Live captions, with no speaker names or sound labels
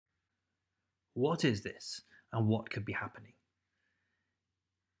What is this and what could be happening?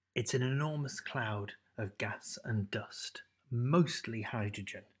 It's an enormous cloud of gas and dust, mostly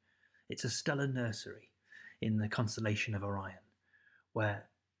hydrogen. It's a stellar nursery in the constellation of Orion, where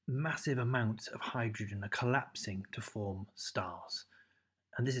massive amounts of hydrogen are collapsing to form stars.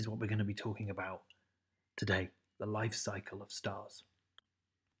 And this is what we're going to be talking about today, the life cycle of stars.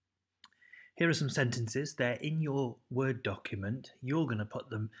 Here are some sentences. They're in your Word document. You're going to put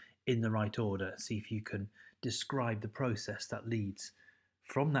them in the right order. See if you can describe the process that leads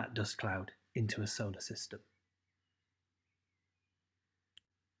from that dust cloud into a solar system.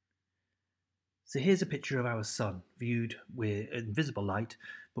 So here's a picture of our sun viewed with invisible light,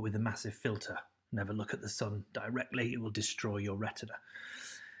 but with a massive filter. Never look at the sun directly, it will destroy your retina.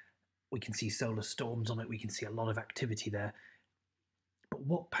 We can see solar storms on it, we can see a lot of activity there. But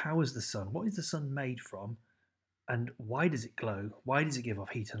what powers the sun? What is the sun made from? And why does it glow? Why does it give off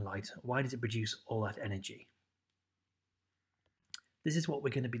heat and light? Why does it produce all that energy? This is what we're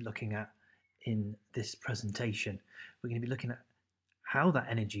going to be looking at in this presentation. We're going to be looking at how that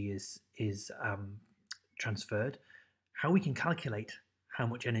energy is transferred, how we can calculate how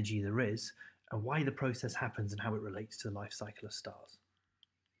much energy there is, and why the process happens and how it relates to the life cycle of stars.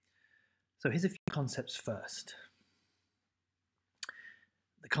 So here's a few concepts first.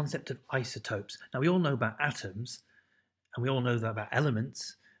 The concept of isotopes. Now we all know about atoms, and we all know that about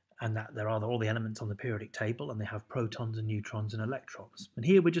elements, and that there are all the elements on the periodic table, and they have protons and neutrons and electrons. And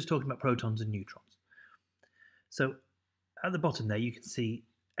here we're just talking about protons and neutrons. So at the bottom there you can see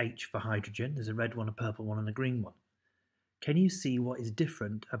H for hydrogen. There's a red one, a purple one, and a green one. Can you see what is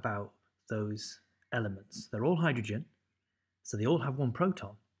different about those elements? They're all hydrogen, so they all have one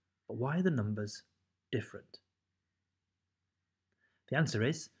proton, but why are the numbers different? The answer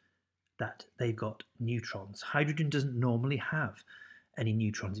is that they've got neutrons. Hydrogen doesn't normally have any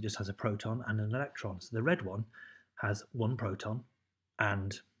neutrons, it just has a proton and an electron. So the red one has one proton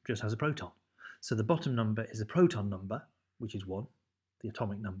and just has a proton. So the bottom number is the proton number, which is 1, the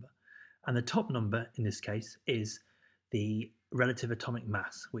atomic number, and the top number in this case is the relative atomic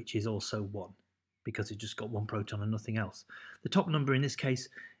mass, which is also 1, because it's just got one proton and nothing else. The top number in this case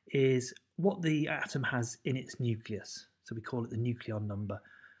is what the atom has in its nucleus, so we call it the nucleon number,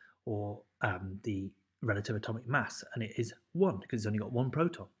 or the relative atomic mass, and it is 1 because it's only got one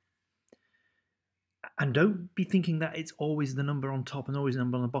proton. And don't be thinking that it's always the number on top and always the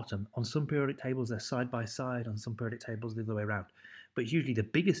number on the bottom. On some periodic tables they're side by side, on some periodic tables the other way around. But usually the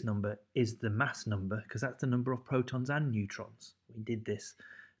biggest number is the mass number, because that's the number of protons and neutrons. We did this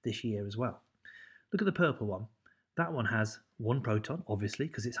year as well. Look at the purple one. That one has one proton, obviously,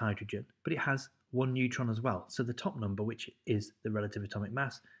 because it's hydrogen, but it has one neutron as well. So the top number, which is the relative atomic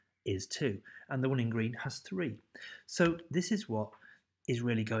mass, is 2. And the one in green has 3. So this is what is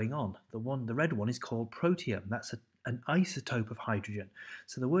really going on. The red one is called protium. That's an isotope of hydrogen.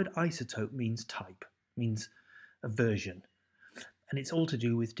 So the word isotope means type, means a version. And it's all to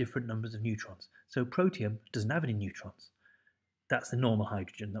do with different numbers of neutrons. So protium doesn't have any neutrons. That's the normal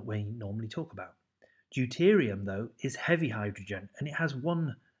hydrogen that we normally talk about. Deuterium, though, is heavy hydrogen, and it has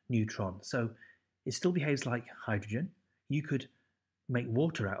one neutron. So it still behaves like hydrogen. You could make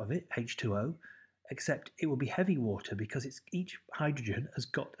water out of it, H2O, except it will be heavy water because each hydrogen has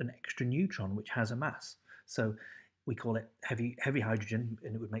got an extra neutron which has a mass. So we call it heavy hydrogen,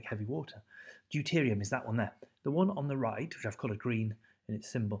 and it would make heavy water. Deuterium is that one there. The one on the right, which I've colored green in its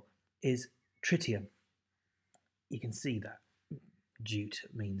symbol, is tritium. You can see that. Deut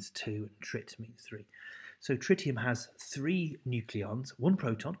means 2 and trit means 3. So tritium has 3 nucleons, 1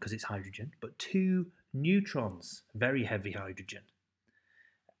 proton because it's hydrogen, but 2 neutrons, very heavy hydrogen.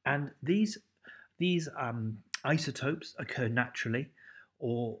 And these isotopes occur naturally,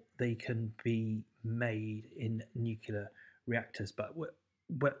 or they can be made in nuclear reactors. But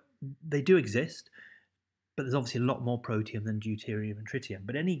they do exist, but there's obviously a lot more protium than deuterium and tritium.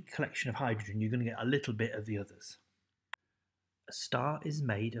 But any collection of hydrogen, you're going to get a little bit of the others. A star is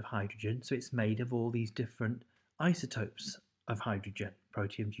made of hydrogen, so it's made of all these different isotopes of hydrogen,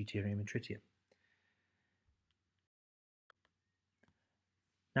 protium, deuterium, and tritium.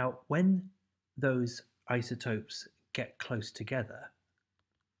 Now, when those isotopes get close together,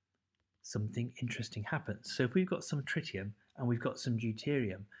 something interesting happens. So if we've got some tritium and we've got some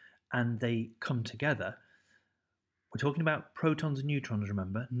deuterium and they come together, we're talking about protons and neutrons,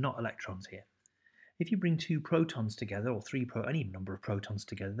 remember, not electrons here. If you bring 2 protons together, or 3 any number of protons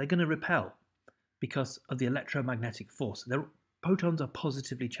together, they're going to repel because of the electromagnetic force. Protons are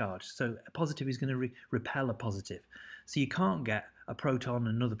positively charged, so a positive is going to repel a positive. So you can't get a proton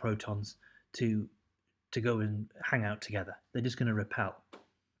and other protons to go and hang out together. They're just going to repel.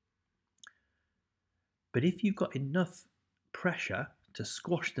 But if you've got enough pressure to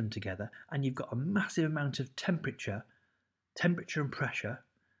squash them together, and you've got a massive amount of temperature and pressure,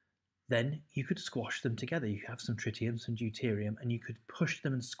 then you could squash them together. You have some tritium, some deuterium, and you could push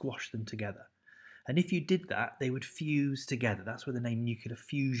them and squash them together. And if you did that, they would fuse together. That's where the name nuclear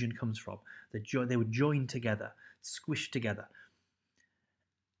fusion comes from. They would join together, squish together.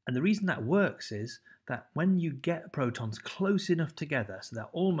 And the reason that works is that when you get protons close enough together, so they're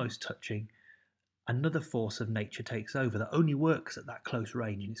almost touching, another force of nature takes over that only works at that close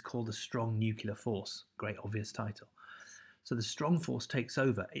range, and it's called the strong nuclear force. Great obvious title. So the strong force takes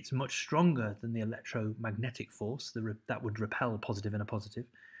over. It's much stronger than the electromagnetic force that would repel positive and a positive,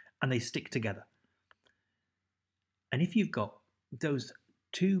 and they stick together. And if you've got those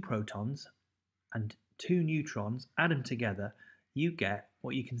 2 protons and 2 neutrons, add them together, you get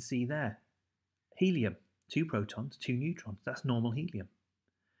what you can see there. Helium, 2 protons, 2 neutrons. That's normal helium.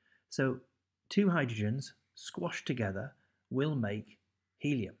 So 2 hydrogens squashed together will make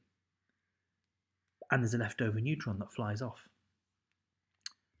helium. And there's a leftover neutron that flies off.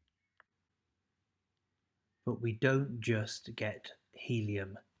 But we don't just get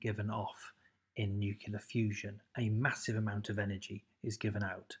helium given off in nuclear fusion. A massive amount of energy is given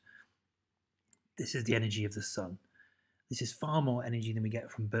out. This is the energy of the sun. This is far more energy than we get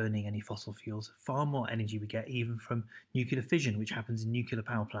from burning any fossil fuels, far more energy we get even from nuclear fission, which happens in nuclear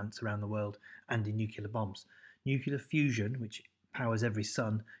power plants around the world and in nuclear bombs. Nuclear fusion, which powers every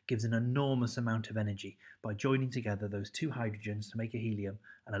sun, gives an enormous amount of energy by joining together those 2 hydrogens to make a helium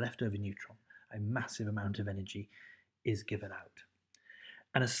and a leftover neutron. A massive amount of energy is given out.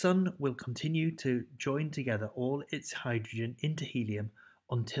 And a sun will continue to join together all its hydrogen into helium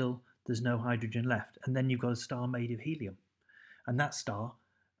until there's no hydrogen left. And then you've got a star made of helium. And that star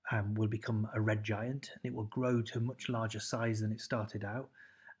will become a red giant, and it will grow to a much larger size than it started out.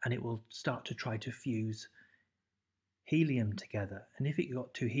 And it will start to try to fuse helium together. And if it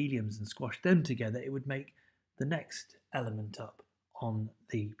got 2 heliums and squashed them together, it would make the next element up on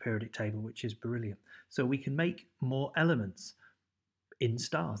the periodic table, which is beryllium. So we can make more elements in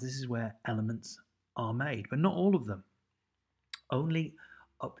stars. This is where elements are made, but not all of them. Only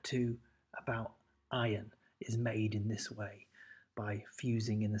up to about iron is made in this way by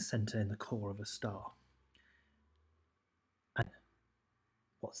fusing in the center, in the core of a star. And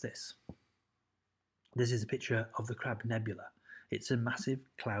what's this? This is a picture of the Crab Nebula. It's a massive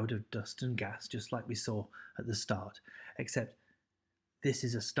cloud of dust and gas, just like we saw at the start, except this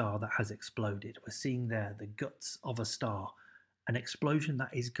is a star that has exploded. We're seeing there the guts of a star, an explosion that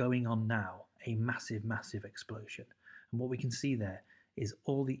is going on now, a massive, massive explosion. And what we can see there is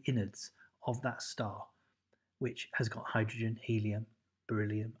all the innards of that star, which has got hydrogen, helium,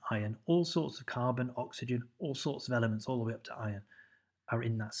 beryllium, iron, all sorts of carbon, oxygen, all sorts of elements, all the way up to iron, are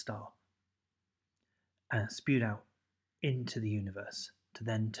in that star and spewed out into the universe to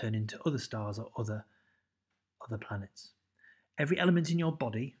then turn into other stars or other planets. Every element in your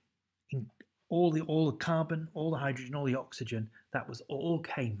body, all the carbon, all the hydrogen, all the oxygen, that was all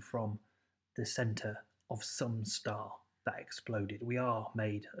came from the center of some star that exploded. We are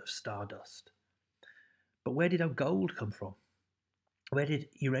made of stardust. But where did our gold come from? Where did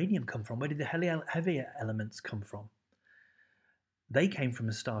uranium come from? Where did the heavier elements come from? They came from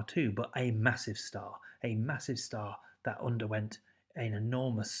a star too, but a massive star that underwent an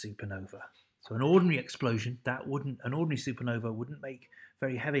enormous supernova. So an ordinary explosion, an ordinary supernova wouldn't make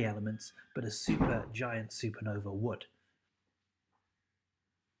very heavy elements, but a super giant supernova would.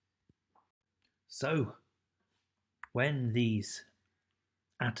 So when these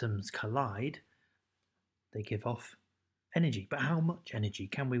atoms collide, they give off energy. But how much energy?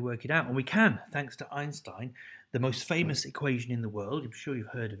 Can we work it out? And we can, thanks to Einstein, the most famous equation in the world. I'm sure you've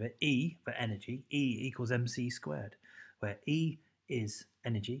heard of it. E for energy. E equals mc squared, where E is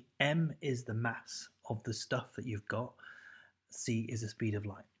energy, m is the mass of the stuff that you've got, c is the speed of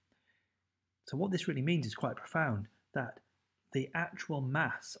light. So what this really means is quite profound, that the actual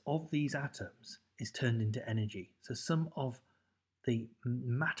mass of these atoms is turned into energy. So some of the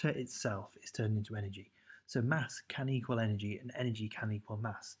matter itself is turned into energy. So mass can equal energy and energy can equal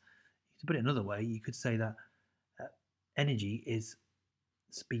mass. To put it another way, you could say that energy is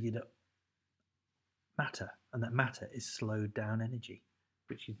speeded up matter, and that matter is slowed down energy,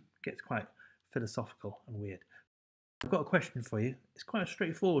 which gets quite philosophical and weird. I've got a question for you. It's quite a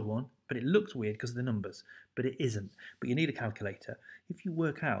straightforward one, but it looks weird because of the numbers, but it isn't. But you need a calculator. If you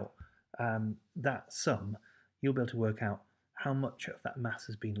work out that sum, you'll be able to work out how much of that mass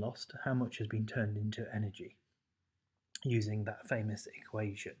has been lost, how much has been turned into energy, using that famous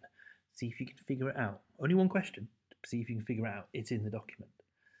equation. See if you can figure it out. Only one question. See if you can figure it out. It's in the document.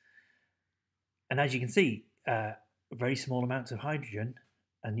 And as you can see, very small amounts of hydrogen,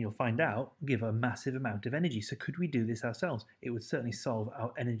 and you'll find out, give a massive amount of energy. So could we do this ourselves? It would certainly solve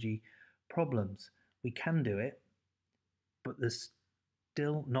our energy problems. We can do it, but there's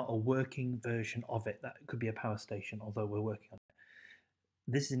still not a working version of it. That could be a power station, although we're working on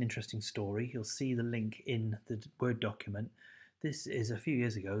it. This is an interesting story. You'll see the link in the Word document. This is a few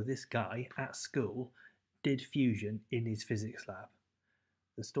years ago. This guy at school did fusion in his physics lab.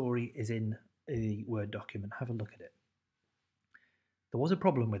 The story is in the Word document. Have a look at it. There was a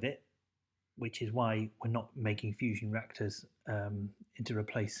problem with it, which is why we're not making fusion reactors to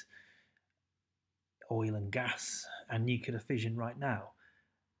replace oil and gas and nuclear fission right now.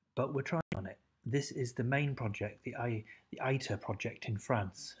 But we're trying on it. This is the main project, the ITER project in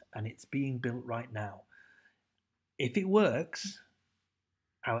France, and it's being built right now. If it works,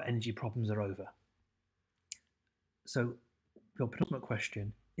 our energy problems are over. So your penultimate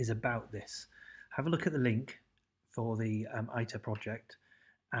question is about this. Have a look at the link for the ITER project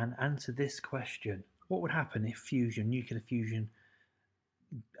and answer this question. What would happen if fusion, nuclear fusion,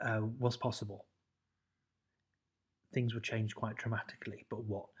 was possible? Things would change quite dramatically, but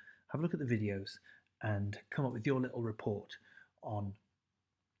what? Have a look at the videos and come up with your little report on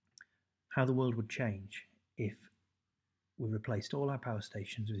how the world would change if we replaced all our power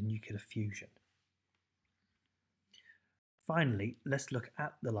stations with nuclear fusion. Finally, let's look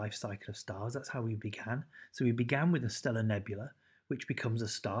at the life cycle of stars. That's how we began. So we began with a stellar nebula, which becomes a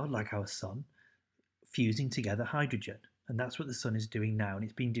star like our sun, fusing together hydrogen. And that's what the sun is doing now. And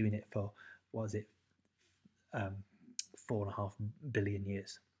it's been doing it for, 4.5 billion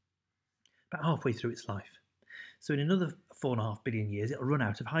years. About halfway through its life. So in another 4.5 billion years, it'll run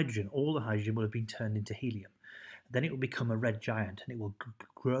out of hydrogen. All the hydrogen will have been turned into helium. Then it will become a red giant, and it will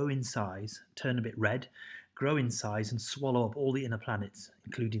grow in size, turn a bit red, grow in size, and swallow up all the inner planets,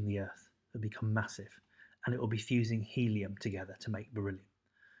 including the Earth. It'll become massive, and it will be fusing helium together to make beryllium.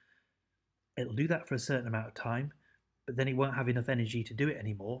 It'll do that for a certain amount of time, but then it won't have enough energy to do it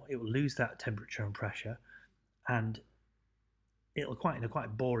anymore. It will lose that temperature and pressure, and it'll, in a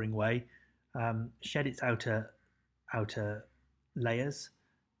quite boring way, shed its outer layers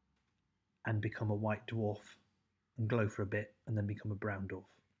and become a white dwarf and glow for a bit and then become a brown dwarf.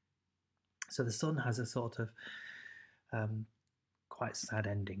 So the sun has a sort of quite sad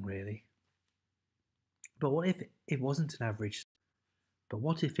ending, really. But what if it wasn't an average? But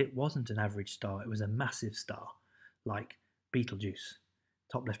what if it wasn't an average star? It was a massive star, like Betelgeuse,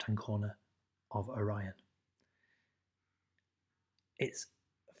 top left-hand corner of Orion. It's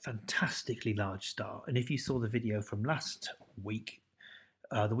a fantastically large star, and if you saw the video from last week,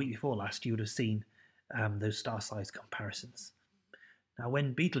 the week before last, you would have seen those star size comparisons. Now,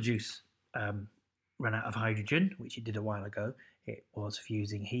 when Betelgeuse ran out of hydrogen, which it did a while ago, it was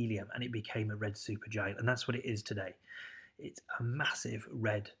fusing helium, and it became a red supergiant, and that's what it is today. It's a massive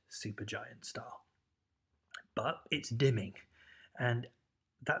red supergiant star, but it's dimming, and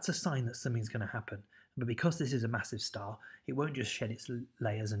that's a sign that something's going to happen. But because this is a massive star, it won't just shed its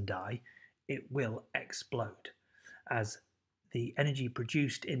layers and die, it will explode, as the energy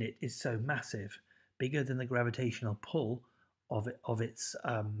produced in it is so massive, bigger than the gravitational pull of its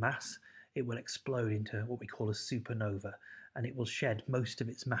mass. It will explode into what we call a supernova, and it will shed most of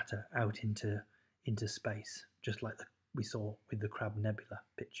its matter out into space, just like we saw with the Crab Nebula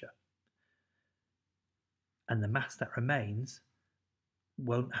picture. And the mass that remains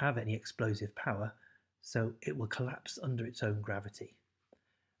won't have any explosive power, so it will collapse under its own gravity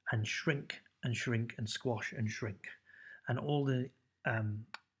and shrink and shrink and squash and shrink. And all the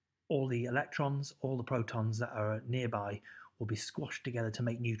electrons, all the protons that are nearby will be squashed together to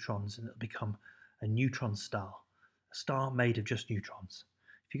make neutrons, and it'll become a neutron star, a star made of just neutrons.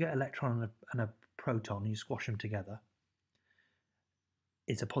 If you get an electron and a proton and you squash them together,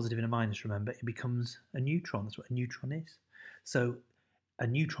 it's a positive and a minus, remember, it becomes a neutron. That's what a neutron is. So a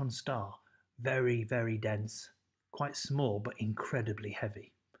neutron star, very, very dense, quite small, but incredibly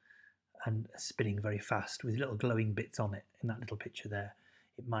heavy and spinning very fast with little glowing bits on it in that little picture there.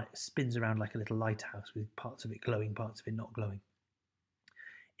 It spins around like a little lighthouse with parts of it glowing, parts of it not glowing.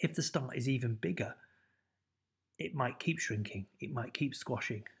 If the star is even bigger, it might keep shrinking, it might keep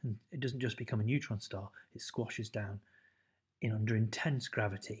squashing, and it doesn't just become a neutron star, it squashes down under intense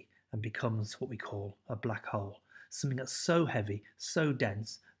gravity and becomes what we call a black hole, something that's so heavy, so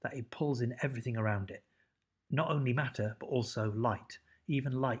dense, that it pulls in everything around it. Not only matter, but also light.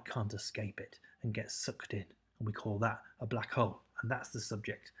 Even light can't escape it and get sucked in, and we call that a black hole. And that's the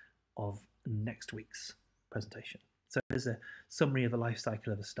subject of next week's presentation. So there's a summary of the life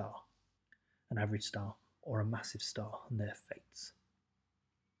cycle of a star, an average star, or a massive star, and their fates.